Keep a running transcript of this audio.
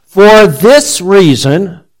For this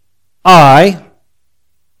reason, I,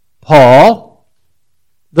 Paul,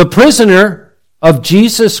 the prisoner of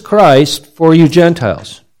Jesus Christ for you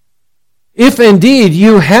Gentiles, if indeed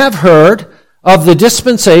you have heard of the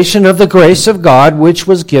dispensation of the grace of God which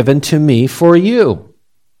was given to me for you,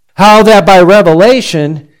 how that by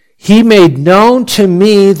revelation he made known to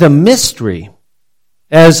me the mystery,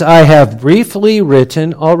 as I have briefly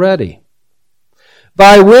written already,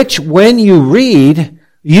 by which when you read,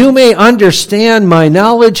 you may understand my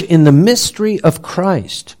knowledge in the mystery of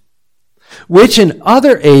Christ, which in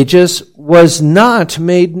other ages was not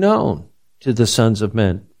made known to the sons of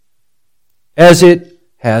men, as it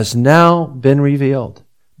has now been revealed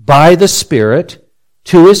by the Spirit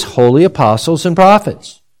to his holy apostles and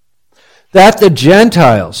prophets, that the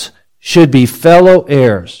Gentiles should be fellow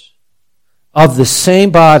heirs of the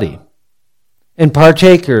same body and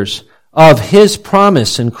partakers of his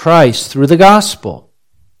promise in Christ through the gospel,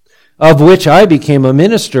 of which I became a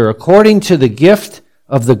minister according to the gift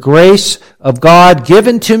of the grace of God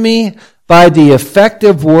given to me by the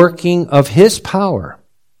effective working of his power.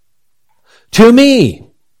 To me,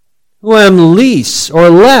 who am least or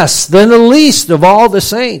less than the least of all the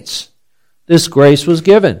saints, this grace was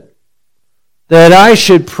given, that I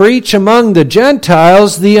should preach among the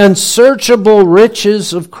Gentiles the unsearchable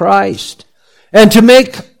riches of Christ, and to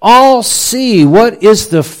make all see what is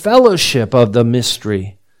the fellowship of the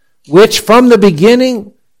mystery, which from the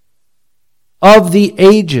beginning of the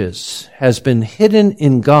ages has been hidden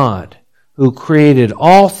in God, who created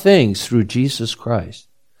all things through Jesus Christ,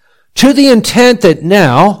 to the intent that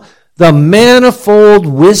now the manifold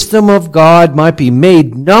wisdom of God might be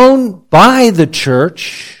made known by the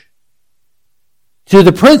church to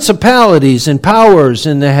the principalities and powers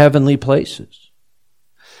in the heavenly places,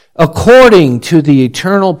 according to the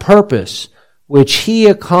eternal purpose which he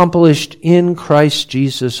accomplished in Christ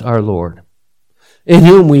Jesus our Lord, in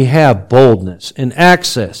whom we have boldness and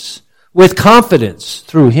access with confidence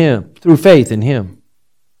through him, through faith in him.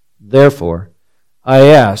 Therefore, I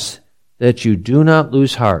ask that you do not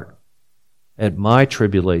lose heart at my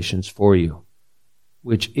tribulations for you,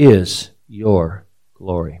 which is your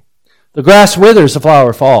glory. The grass withers, the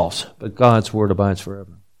flower falls, but God's word abides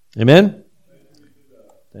forever. Amen?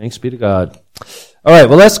 Thanks be to God. All right,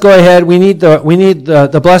 well, let's go ahead. We need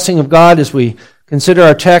the blessing of God as we consider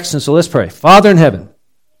our text, and so let's pray. Father in heaven,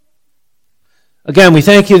 again, we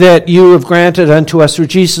thank you that you have granted unto us through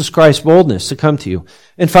Jesus Christ boldness to come to you.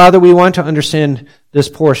 And Father, we want to understand this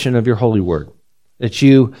portion of your holy word, that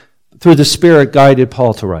you, through the Spirit, guided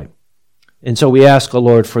Paul to write. And so we ask, O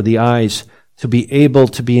Lord, for the eyes to be able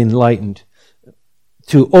to be enlightened,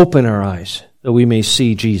 to open our eyes, that we may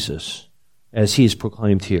see Jesus as he is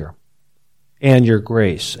proclaimed here, and your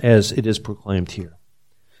grace as it is proclaimed here.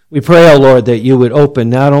 We pray, O Lord, that you would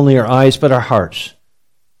open not only our eyes but our hearts,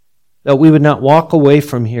 that we would not walk away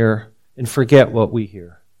from here and forget what we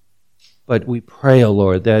hear. But we pray, O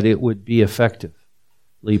Lord, that it would be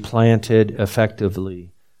effectively planted,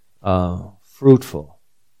 effectively fruitful.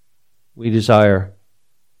 We desire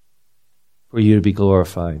for you to be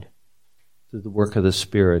glorified through the work of the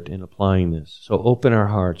Spirit in applying this. So open our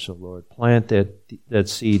hearts, O Lord. Plant that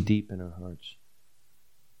seed deep in our hearts.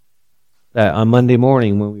 That on Monday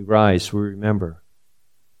morning when we rise, we remember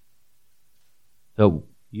that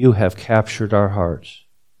you have captured our hearts.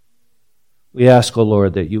 We ask, O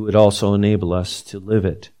Lord, that you would also enable us to live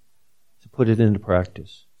it, to put it into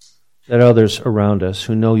practice. That others around us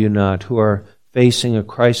who know you not, who are facing a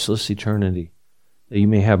Christless eternity, that you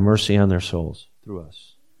may have mercy on their souls through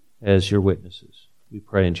us as your witnesses. We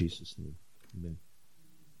pray in Jesus' name. Amen.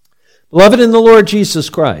 Beloved in the Lord Jesus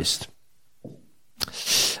Christ,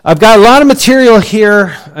 I've got a lot of material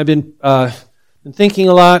here. I've been thinking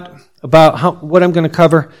a lot about what I'm going to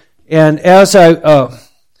cover, and as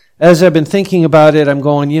I've been thinking about it, I'm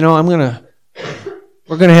going, we're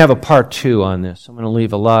going to have a part 2 on this. I'm going to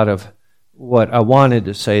leave a lot of what I wanted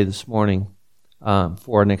to say this morning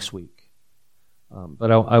for next week.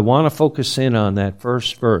 But I want to focus in on that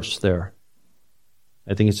first verse there.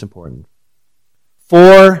 I think it's important.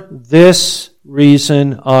 For this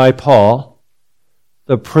reason I, Paul,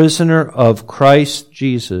 the prisoner of Christ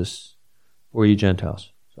Jesus, for you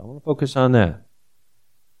Gentiles. So I want to focus on that.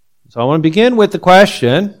 So I want to begin with the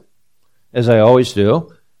question, as I always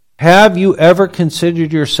do, have you ever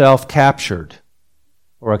considered yourself captured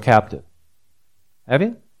or a captive? Have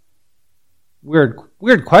you?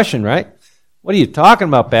 Weird question, right? What are you talking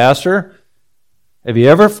about, Pastor? Have you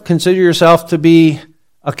ever considered yourself to be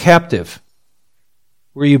a captive?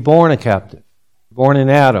 Were you born a captive? Born in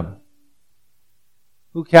Adam?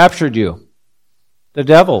 Who captured you? The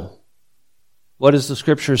devil. What does the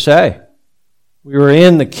Scripture say? We were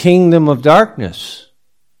in the kingdom of darkness.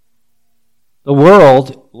 The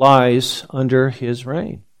world lies under his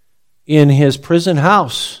reign. In his prison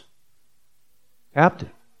house, captive.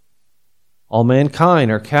 All mankind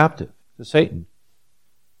are captive to Satan.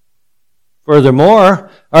 Furthermore,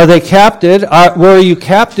 are they captive? Were you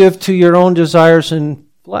captive to your own desires in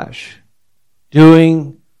flesh?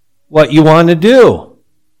 Doing what you want to do.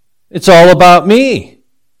 It's all about me.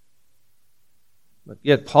 But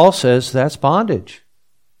yet Paul says that's bondage.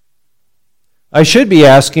 I should be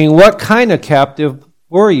asking, what kind of captive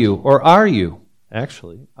were you, or are you?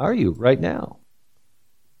 Actually, are you right now?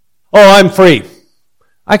 Oh, I'm free.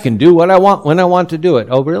 I can do what I want when I want to do it.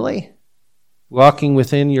 Oh, really? Walking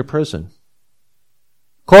within your prison.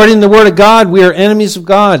 According to the Word of God, we are enemies of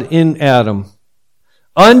God in Adam.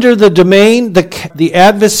 Under the domain, the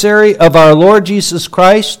adversary of our Lord Jesus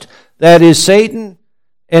Christ, that is Satan,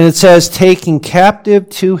 and it says taking captive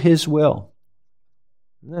to his will.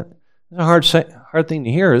 That's a hard thing to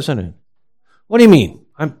hear, isn't it? What do you mean?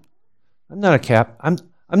 I'm not I'm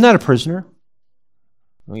not a prisoner.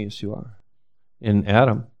 Oh, yes, you are. In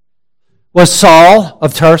Adam. Was Saul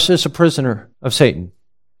of Tarsus a prisoner of Satan?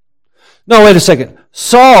 No, wait a second.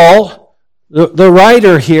 Saul, the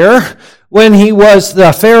writer here, when he was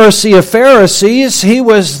the Pharisee of Pharisees, he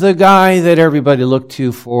was the guy that everybody looked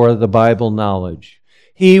to for the Bible knowledge.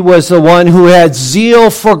 He was the one who had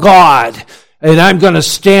zeal for God. And I'm going to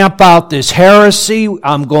stamp out this heresy.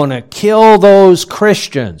 I'm going to kill those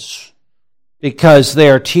Christians because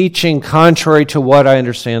they are teaching contrary to what I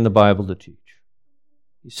understand the Bible to teach.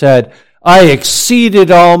 He said, I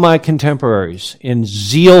exceeded all my contemporaries in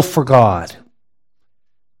zeal for God.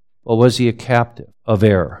 Well, was he a captive of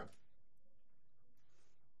error?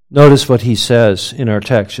 Notice what he says in our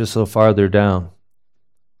text just a little farther down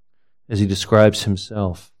as he describes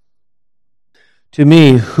himself. To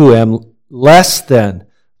me, who am less than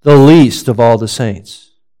the least of all the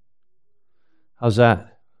saints. How's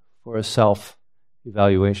that for a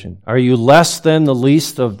self-evaluation? Are you less than the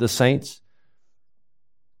least of the saints?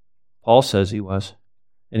 Paul says he was.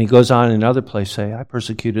 And he goes on in another place say, I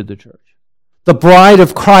persecuted the church. The bride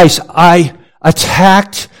of Christ, I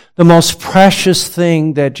attacked the most precious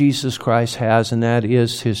thing that Jesus Christ has, and that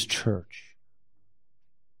is his church.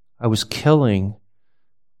 I was killing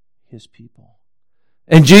his people.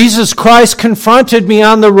 And Jesus Christ confronted me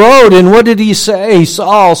on the road, and what did he say?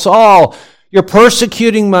 Saul, Saul, you're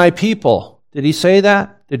persecuting my people. Did he say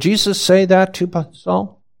that? Did Jesus say that to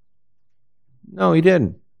Saul? No, he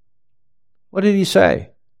didn't. What did he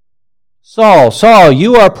say? Saul, Saul,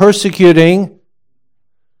 you are persecuting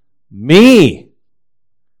me.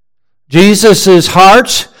 Jesus'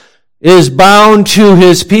 heart is bound to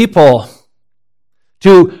his people.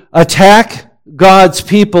 To attack God's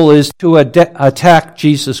people is to attack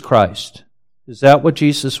Jesus Christ. Is that what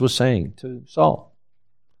Jesus was saying to Saul?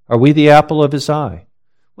 Are we the apple of his eye?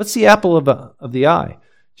 What's the apple of the eye?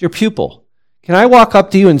 It's your pupil. Can I walk up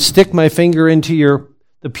to you and stick my finger into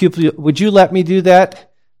the pupil? Would you let me do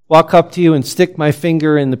that? Walk up to you and stick my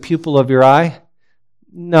finger in the pupil of your eye?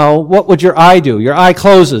 No. What would your eye do? Your eye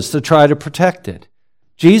closes to try to protect it.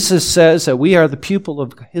 Jesus says that we are the pupil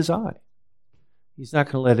of his eye. He's not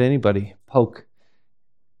going to let anybody poke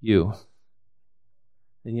you.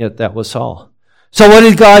 And yet that was Saul. So what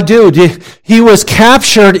did God do? He was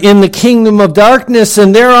captured in the kingdom of darkness,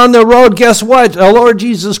 and there on the road, guess what? The Lord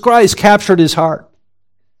Jesus Christ captured his heart.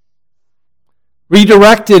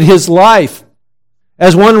 Redirected his life.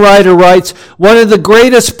 As one writer writes, one of the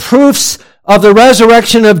greatest proofs of the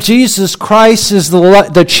resurrection of Jesus Christ is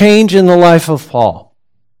the change in the life of Paul.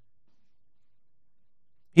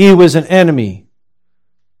 He was an enemy.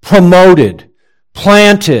 Promoted,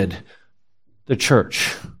 planted the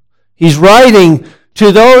church. He's writing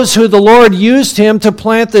to those who the Lord used him to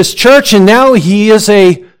plant this church, and now he is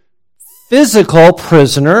a physical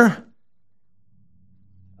prisoner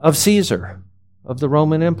of Caesar, of the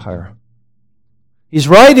Roman Empire. He's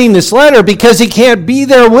writing this letter because he can't be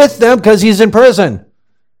there with them because he's in prison.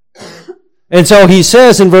 And so he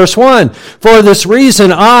says in verse 1, for this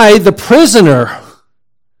reason I, the prisoner.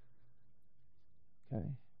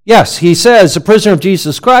 Yes, he says, a prisoner of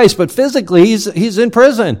Jesus Christ, but physically he's in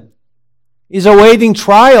prison. He's awaiting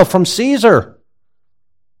trial from Caesar.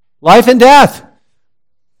 Life and death.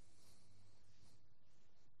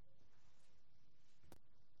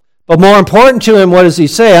 But more important to him, what does he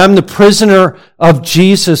say? I'm the prisoner of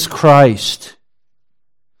Jesus Christ.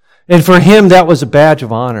 And for him, that was a badge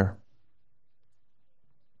of honor.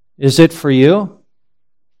 Is it for you?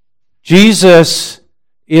 Jesus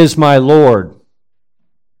is my Lord.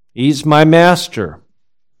 He's my master.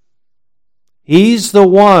 He's the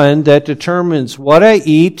one that determines what I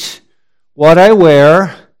eat, what I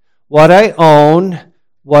wear, what I own,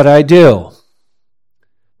 what I do.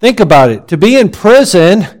 Think about it. To be in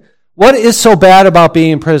prison, what is so bad about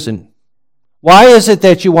being in prison? Why is it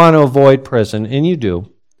that you want to avoid prison? And you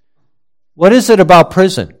do. What is it about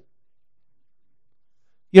prison?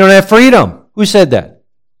 You don't have freedom. Who said that?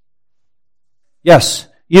 Yes.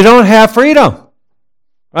 You don't have freedom.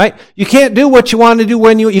 Right? You can't do what you want to do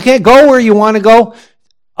when you can't go where you want to go.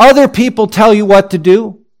 Other people tell you what to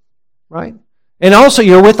do. Right? And also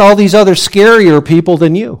you're with all these other scarier people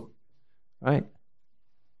than you. Right?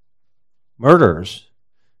 Murderers.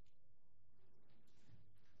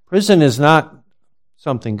 Prison is not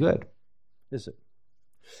something good, is it?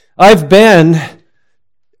 I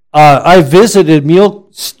visited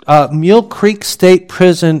Mule Creek State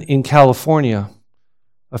Prison in California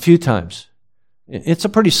a few times. It's a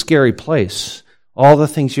pretty scary place, all the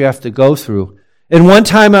things you have to go through. And one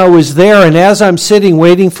time I was there, and as I'm sitting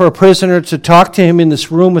waiting for a prisoner to talk to him in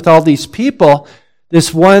this room with all these people,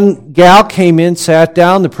 this one gal came in, sat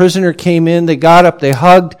down, the prisoner came in, they got up, they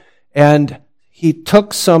hugged, and he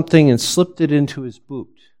took something and slipped it into his boot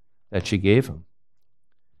that she gave him.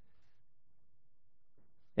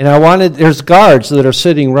 And there's guards that are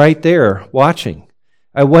sitting right there watching.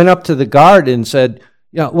 I went up to the guard and said,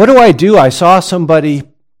 what do? I saw somebody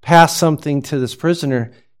pass something to this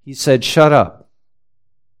prisoner. He said, shut up.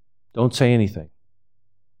 Don't say anything.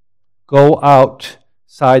 Go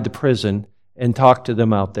outside the prison and talk to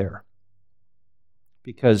them out there.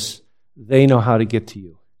 Because they know how to get to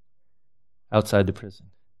you outside the prison.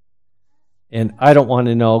 And I don't want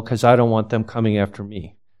to know because I don't want them coming after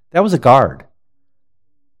me. That was a guard.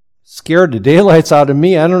 Scared the daylights out of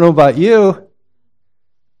me. I don't know about you.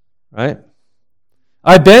 Right?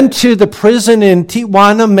 I've been to the prison in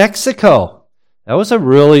Tijuana, Mexico. That was a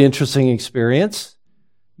really interesting experience.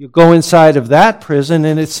 You go inside of that prison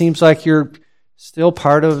and it seems like you're still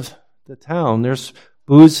part of the town. There's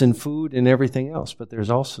booze and food and everything else, but there's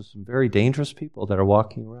also some very dangerous people that are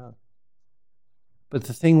walking around. But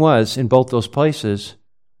the thing was, in both those places,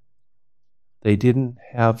 they didn't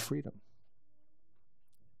have freedom.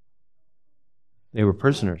 They were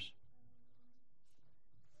prisoners.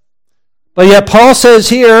 But yet Paul says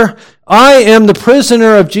here, I am the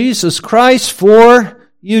prisoner of Jesus Christ for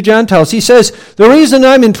you Gentiles. He says, the reason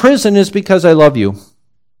I'm in prison is because I love you.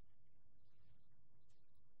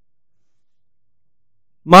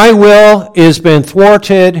 My will has been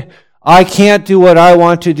thwarted. I can't do what I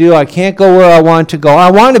want to do. I can't go where I want to go.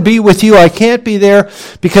 I want to be with you. I can't be there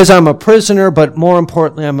because I'm a prisoner, but more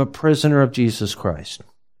importantly, I'm a prisoner of Jesus Christ.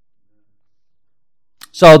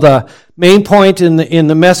 So the main point in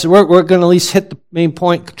the message, we're going to at least hit the main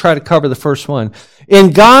point, try to cover the first one.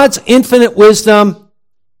 In God's infinite wisdom,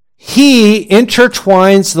 He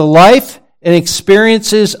intertwines the life and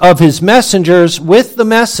experiences of His messengers with the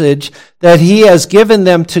message that He has given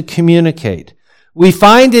them to communicate. We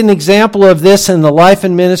find an example of this in the life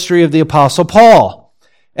and ministry of the Apostle Paul.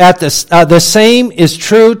 The same is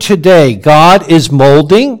true today. God is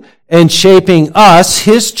molding and shaping us,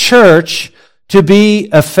 His church, to be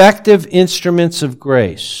effective instruments of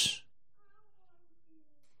grace.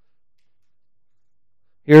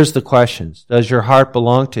 Here's the questions. Does your heart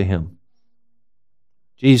belong to Him?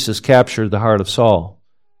 Jesus captured the heart of Saul.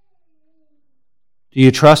 Do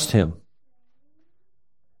you trust Him?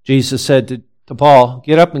 Jesus said to Paul,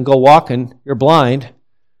 get up and go walking. You're blind.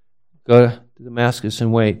 Go to Damascus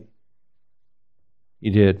and wait.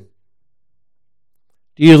 He did.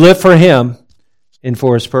 Do you live for Him and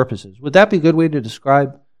for His purposes? Would that be a good way to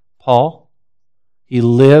describe Paul? He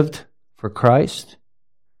lived for Christ,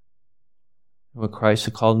 what Christ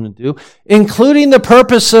had called him to do, including the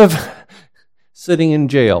purpose of sitting in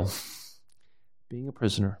jail, being a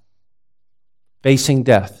prisoner, facing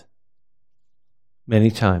death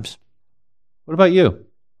many times. What about you?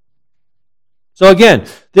 So again,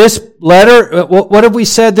 this letter, what have we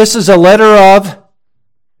said? This is a letter of,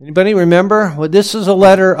 anybody remember what this is a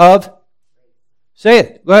letter of? Say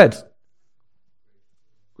it. Go ahead.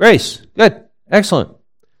 Grace. Good. Excellent.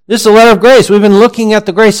 This is a letter of grace. We've been looking at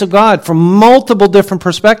the grace of God from multiple different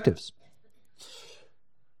perspectives.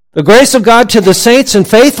 The grace of God to the saints and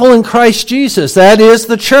faithful in Christ Jesus. That is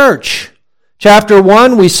the church. Chapter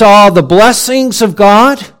 1, we saw the blessings of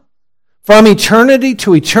God from eternity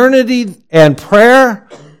to eternity and prayer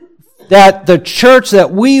that the church,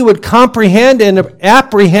 that we would comprehend and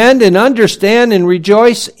apprehend and understand and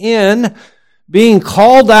rejoice in being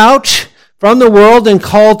called out from the world and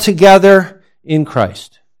called together in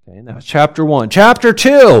Christ. Okay, that was chapter 1. Chapter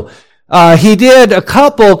 2, he did a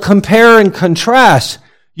couple compare and contrast.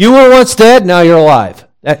 You were once dead, now you're alive.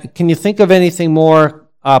 Can you think of anything more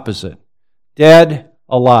opposite? Dead,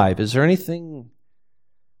 alive. Is there anything?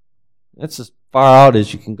 That's as far out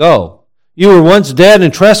as you can go. You were once dead in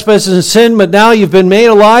trespasses and sin, but now you've been made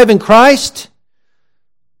alive in Christ.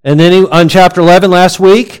 And then on chapter 11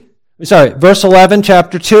 verse 11,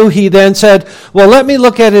 chapter 2, he then said, well, let me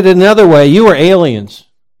look at it another way. You were aliens.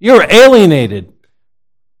 You were alienated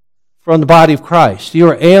from the body of Christ. You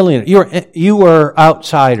were alienated. You were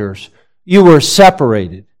outsiders. You were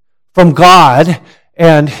separated from God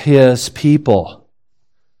and His people.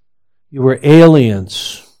 You were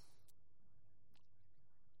aliens.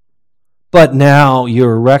 But now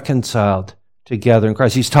you're reconciled together in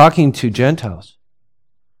Christ. He's talking to Gentiles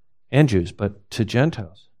and Jews, but to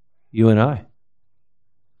Gentiles, you and I.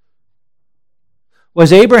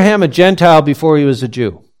 Was Abraham a Gentile before he was a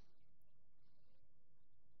Jew?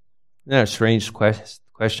 Isn't that a strange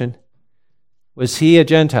question? Was he a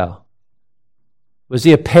Gentile? Was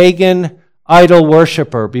he a pagan idol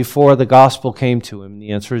worshiper before the gospel came to him? And the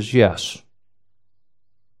answer is yes.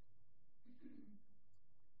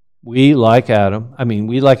 We like Abraham,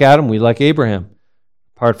 we like Abraham,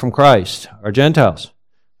 apart from Christ, are Gentiles,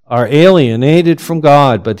 are alienated from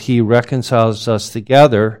God, but He reconciles us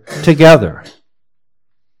together.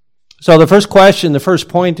 So the first question, the first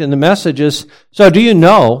point in the message is, so do you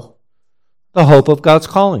know the hope of God's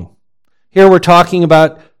calling? Here we're talking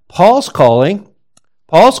about Paul's calling.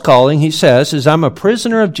 Paul's calling, he says, is I'm a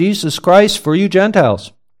prisoner of Jesus Christ for you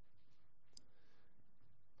Gentiles.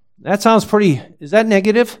 That sounds is that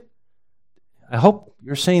negative? I hope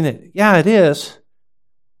you're saying that, yeah, it is.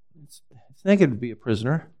 It's negative to be a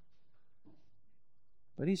prisoner.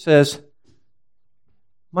 But he says,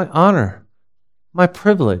 my honor, my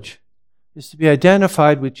privilege is to be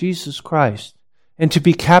identified with Jesus Christ and to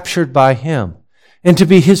be captured by Him and to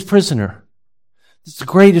be His prisoner. It's the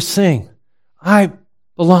greatest thing. I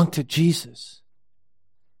belong to Jesus.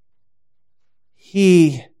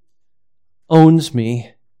 He owns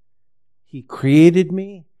me. He created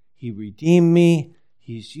me. He redeemed me.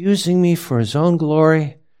 He's using me for His own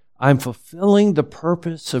glory. I'm fulfilling the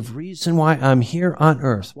purpose of reason why I'm here on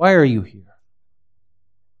earth. Why are you here?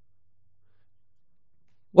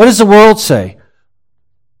 What does the world say?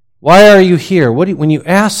 Why are you here? When you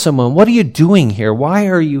ask someone, what are you doing here? Why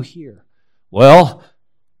are you here? Well,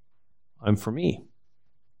 I'm for me.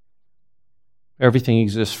 Everything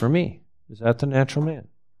exists for me. Is that the natural man?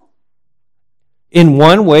 In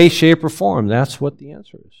one way, shape, or form, that's what the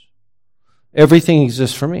answer is. Everything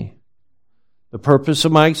exists for me. The purpose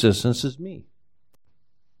of my existence is me.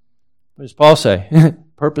 What does Paul say?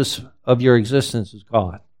 Purpose of your existence is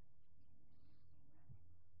God.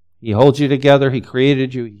 He holds you together. He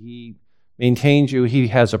created you. He maintains you. He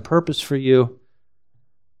has a purpose for you.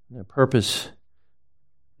 And that purpose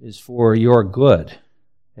is for your good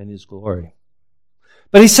and His glory.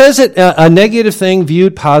 But he says it a negative thing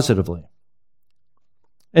viewed positively.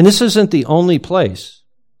 And this isn't the only place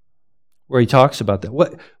where he talks about that.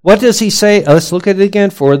 What does he say? Let's look at it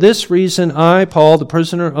again. For this reason, I, Paul, the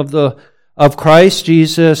prisoner of Christ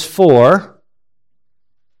Jesus, for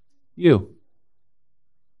you.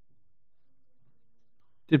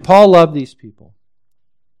 Did Paul love these people?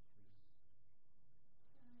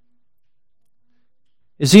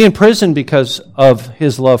 Is he in prison because of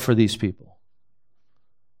his love for these people?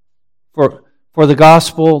 For the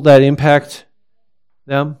gospel that impact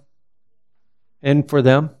them and for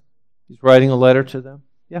them? He's writing a letter to them?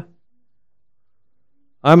 Yeah.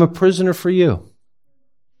 I'm a prisoner for you.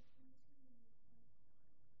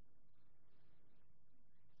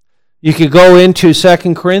 You could go into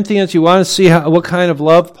 2 Corinthians. You want to see what kind of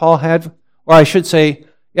love Paul had? Or I should say,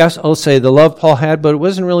 yes, I'll say the love Paul had, but it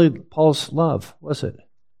wasn't really Paul's love, was it?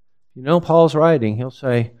 You know Paul's writing. He'll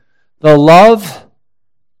say, the love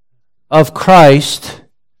of Christ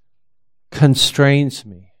constrains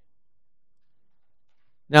me.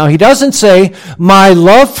 Now, he doesn't say, my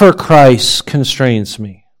love for Christ constrains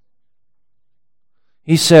me.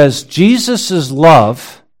 He says, Jesus'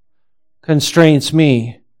 love constrains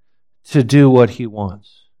me to do what He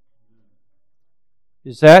wants.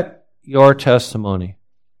 Is that your testimony?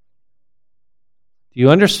 Do you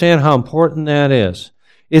understand how important that is?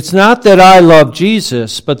 It's not that I love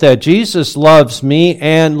Jesus, but that Jesus loves me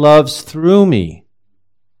and loves through me.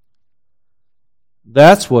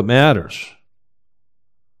 That's what matters.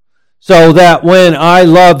 So that when I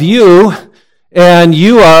love you, and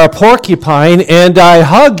you are a porcupine, and I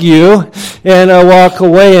hug you, and I walk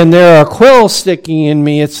away, and there are quills sticking in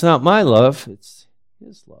me, it's not my love, it's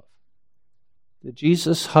His love. Did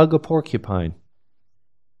Jesus hug a porcupine?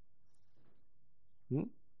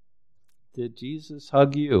 Did Jesus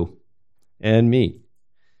hug you and me?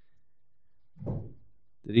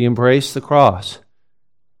 Did he embrace the cross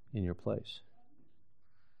in your place?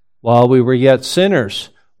 While we were yet sinners,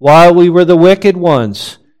 while we were the wicked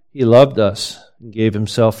ones, he loved us and gave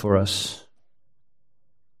himself for us.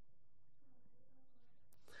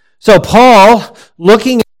 So Paul,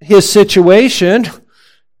 looking at his situation,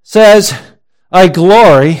 says, I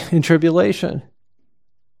glory in tribulation,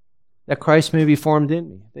 that Christ may be formed in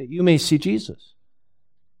me, that you may see Jesus.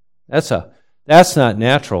 That's not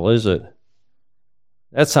natural, is it?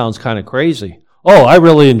 That sounds kind of crazy. Oh, I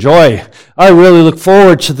really look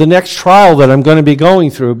forward to the next trial that I'm going to be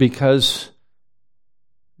going through because,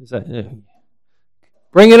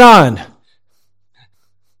 bring it on.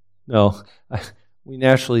 No, we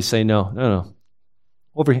naturally say no.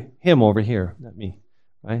 Over here, not me,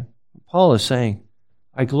 right? Paul is saying,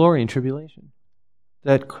 I glory in tribulation,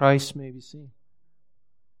 that Christ may be seen.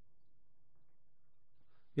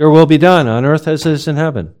 Your will be done on earth as it is in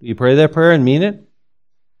heaven. Do you pray that prayer and mean it?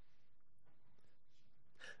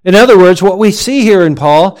 In other words, what we see here in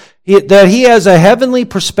Paul, that he has a heavenly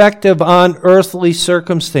perspective on earthly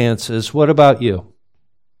circumstances. What about you?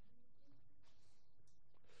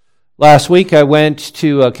 Last week I went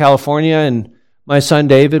to California, and my son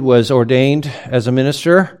David was ordained as a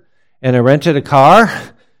minister, and I rented a car,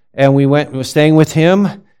 and we were staying with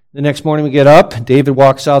him. The next morning we get up, David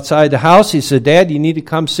walks outside the house. He said, Dad, you need to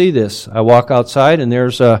come see this. I walk outside, and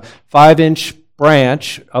there's a 5-inch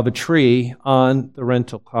branch of a tree on the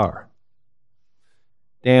rental car.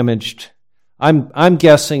 Damaged. I'm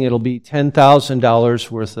guessing it'll be $10,000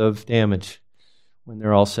 worth of damage when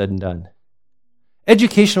they're all said and done.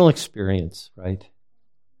 Educational experience, right?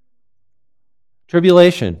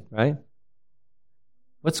 Tribulation, right?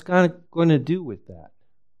 What's God going to do with that?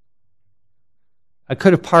 I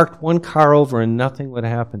could have parked one car over and nothing would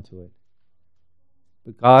have happened to it.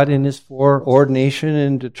 But God, in His foreordination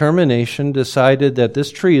and determination, decided that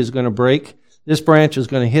this tree is going to break, this branch is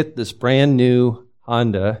going to hit this brand new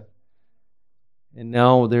Honda, and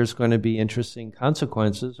now there's going to be interesting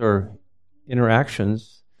consequences or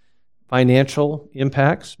interactions, financial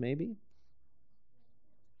impacts maybe.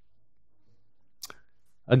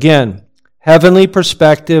 Again, heavenly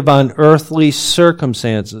perspective on earthly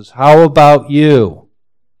circumstances. How about you?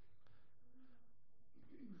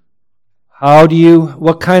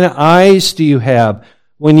 What kind of eyes do you have?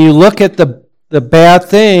 When you look at the bad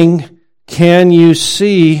thing, can you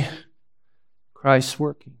see Christ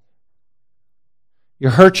working? You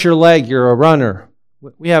hurt your leg, you're a runner.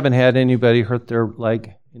 We haven't had anybody hurt their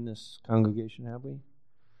leg in this congregation, have we?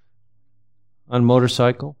 On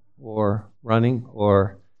motorcycle or running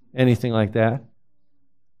or anything like that?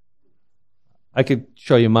 I could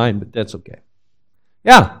show you mine, but that's okay.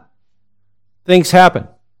 Yeah, things happen.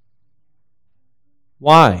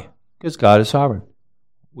 Why? Because God is sovereign.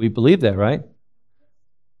 We believe that, right?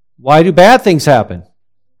 Why do bad things happen?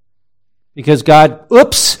 Because God,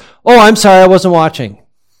 I'm sorry, I wasn't watching.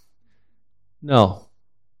 No.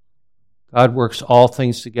 God works all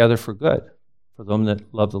things together for good, for them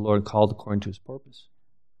that love the Lord and called according to His purpose.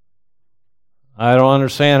 I don't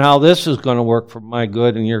understand how this is going to work for my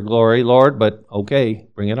good and your glory, Lord, but okay,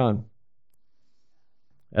 bring it on.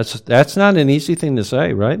 That's not an easy thing to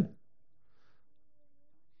say, right?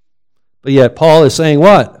 But yet Paul is saying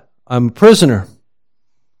what? I'm a prisoner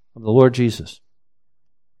of the Lord Jesus.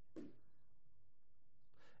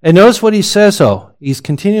 And notice what he says, though. He's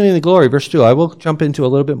continuing the glory. Verse 2, I will jump into a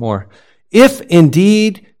little bit more. If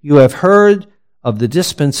indeed you have heard of the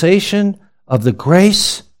dispensation of the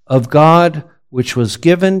grace of God which was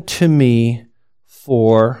given to me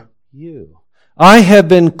for you. I have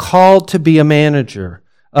been called to be a manager,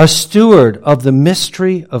 a steward of the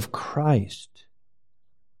mystery of Christ.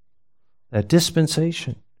 That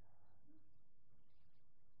dispensation.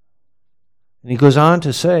 And he goes on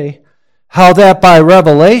to say, how that by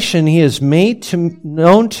revelation He has made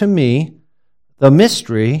known to me the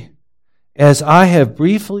mystery, as I have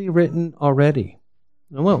briefly written already.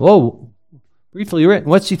 Whoa, briefly written.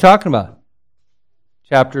 What's he talking about?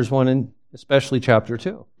 Chapters 1 and especially chapter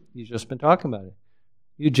 2. He's just been talking about it.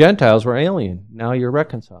 You Gentiles were alien. Now you're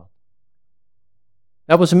reconciled.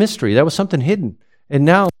 That was a mystery. That was something hidden. And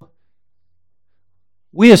now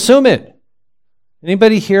we assume it.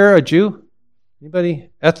 Anybody here a Jew? Anybody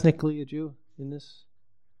ethnically a Jew in this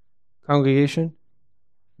congregation?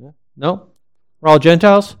 Yeah? No? We're all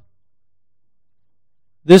Gentiles?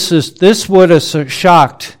 This would have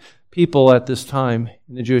shocked people at this time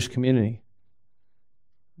in the Jewish community.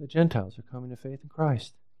 The Gentiles are coming to faith in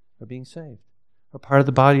Christ, are being saved, are part of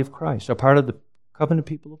the body of Christ, are part of the covenant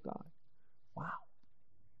people of God. Wow.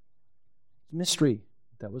 It's a mystery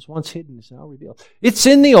that was once hidden is now revealed. It's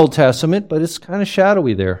in the Old Testament, but it's kind of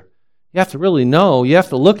shadowy there. You have to really know. You have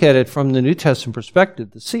to look at it from the New Testament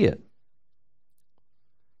perspective to see it.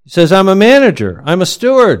 He says, I'm a manager. I'm a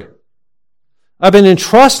steward. I've been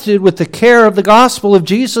entrusted with the care of the gospel of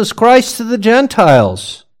Jesus Christ to the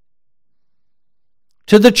Gentiles,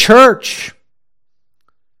 to the church,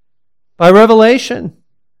 by revelation.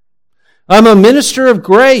 I'm a minister of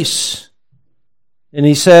grace. And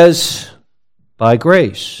he says, by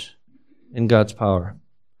grace in God's power.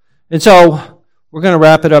 And so, we're going to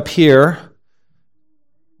wrap it up here.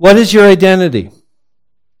 What is your identity?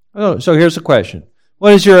 Oh, so here's the question.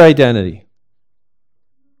 What is your identity?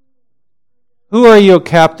 Who are you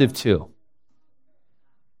captive to?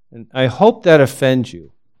 And I hope that offends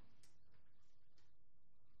you.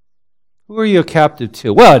 Who are you captive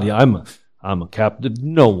to? Well, I'm a captive to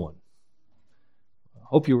no one. I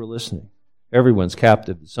hope you were listening. Everyone's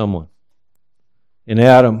captive to someone. In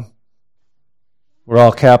Adam, we're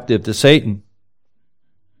all captive to Satan.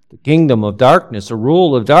 The kingdom of darkness, the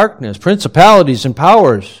rule of darkness, principalities and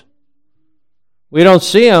powers. We don't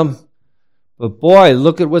see them. But boy,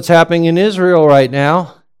 look at what's happening in Israel right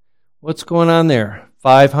now. What's going on there?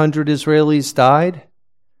 500 Israelis died.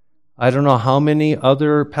 I don't know how many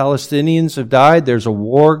other Palestinians have died. There's a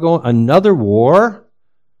war going, another war.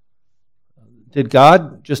 Did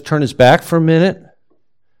God just turn his back for a minute?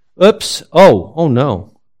 Oops. Oh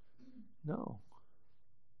no. No.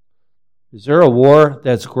 Is there a war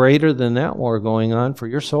that's greater than that war going on for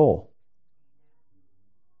your soul?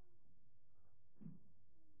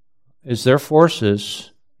 Is there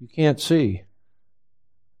forces you can't see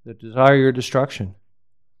that desire your destruction?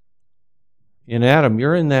 In Adam,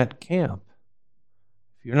 you're in that camp.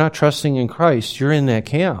 If you're not trusting in Christ, you're in that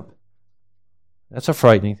camp. That's a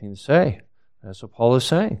frightening thing to say. That's what Paul is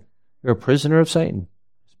saying. You're a prisoner of Satan,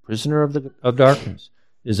 a prisoner of darkness.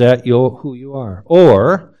 Is that who you are?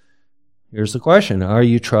 Or, here's the question, are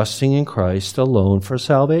you trusting in Christ alone for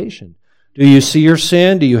salvation? Do you see your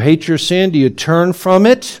sin? Do you hate your sin? Do you turn from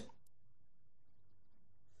it?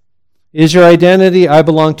 Is your identity, I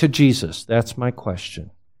belong to Jesus? That's my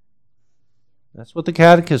question. That's what the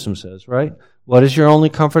Catechism says, right? What is your only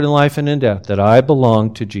comfort in life and in death? That I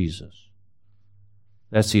belong to Jesus.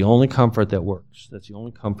 That's the only comfort that works. That's the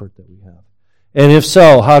only comfort that we have. And if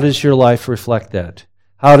so, how does your life reflect that?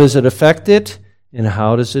 How does it affect it? And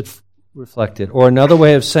how does it reflect it? Or another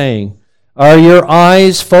way of saying, are your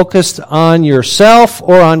eyes focused on yourself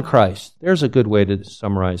or on Christ? There's a good way to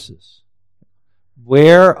summarize this.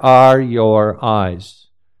 Where are your eyes?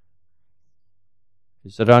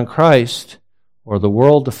 Is it on Christ or the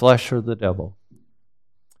world, the flesh, or the devil?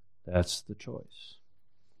 That's the choice.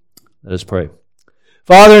 Let us pray.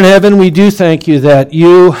 Father in heaven, we do thank you that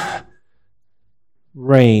you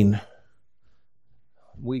reign.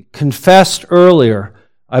 We confessed earlier,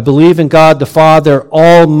 I believe in God the Father,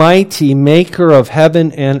 Almighty, maker of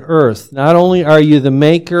heaven and earth. Not only are you the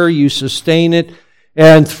maker, you sustain it,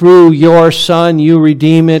 and through your Son, you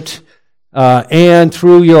redeem it. And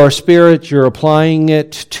through your Spirit, you're applying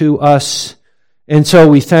it to us. And so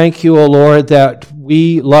we thank you, O Lord, that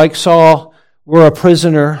we, like Saul, were a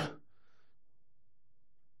prisoner.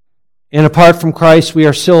 And apart from Christ, we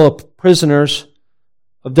are still prisoners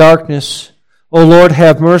of darkness. O Lord,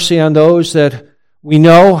 have mercy on those that we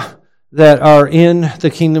know that are in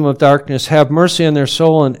the kingdom of darkness. Have mercy on their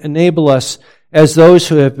soul and enable us as those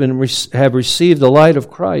who have received the light of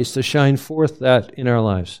Christ to shine forth that in our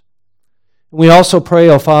lives. We also pray,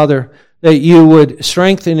 O Father, that you would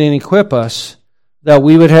strengthen and equip us, that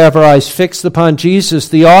we would have our eyes fixed upon Jesus,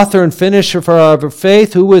 the author and finisher of our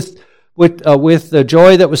faith, who with the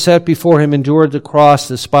joy that was set before him endured the cross,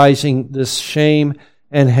 despising this shame,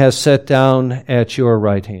 and has sat down at your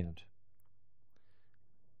right hand.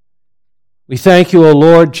 We thank you, O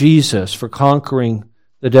Lord Jesus, for conquering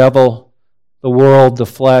the devil, the world, the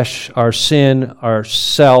flesh, our sin, our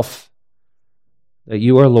self, that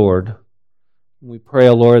you are Lord. We pray,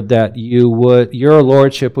 O Lord, that your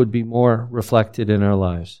lordship would be more reflected in our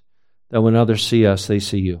lives, that when others see us, they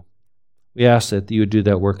see you. We ask that you would do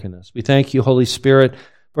that work in us. We thank you, Holy Spirit,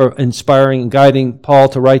 for inspiring and guiding Paul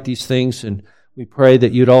to write these things, and we pray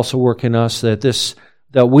that you'd also work in us,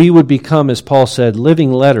 that we would become, as Paul said,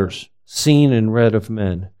 living letters, seen and read of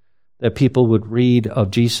men, that people would read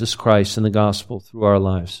of Jesus Christ and the gospel through our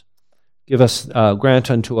lives. Grant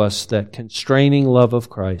unto us that constraining love of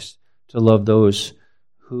Christ, to love those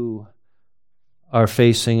who are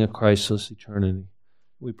facing a Christless eternity.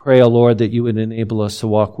 We pray, O Lord, that you would enable us to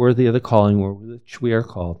walk worthy of the calling which we are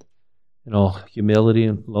called, in all humility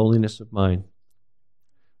and lowliness of mind.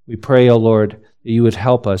 We pray, O Lord, that you would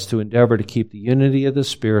help us to endeavor to keep the unity of the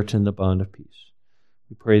Spirit and the bond of peace.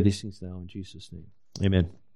 We pray these things now in Jesus' name. Amen.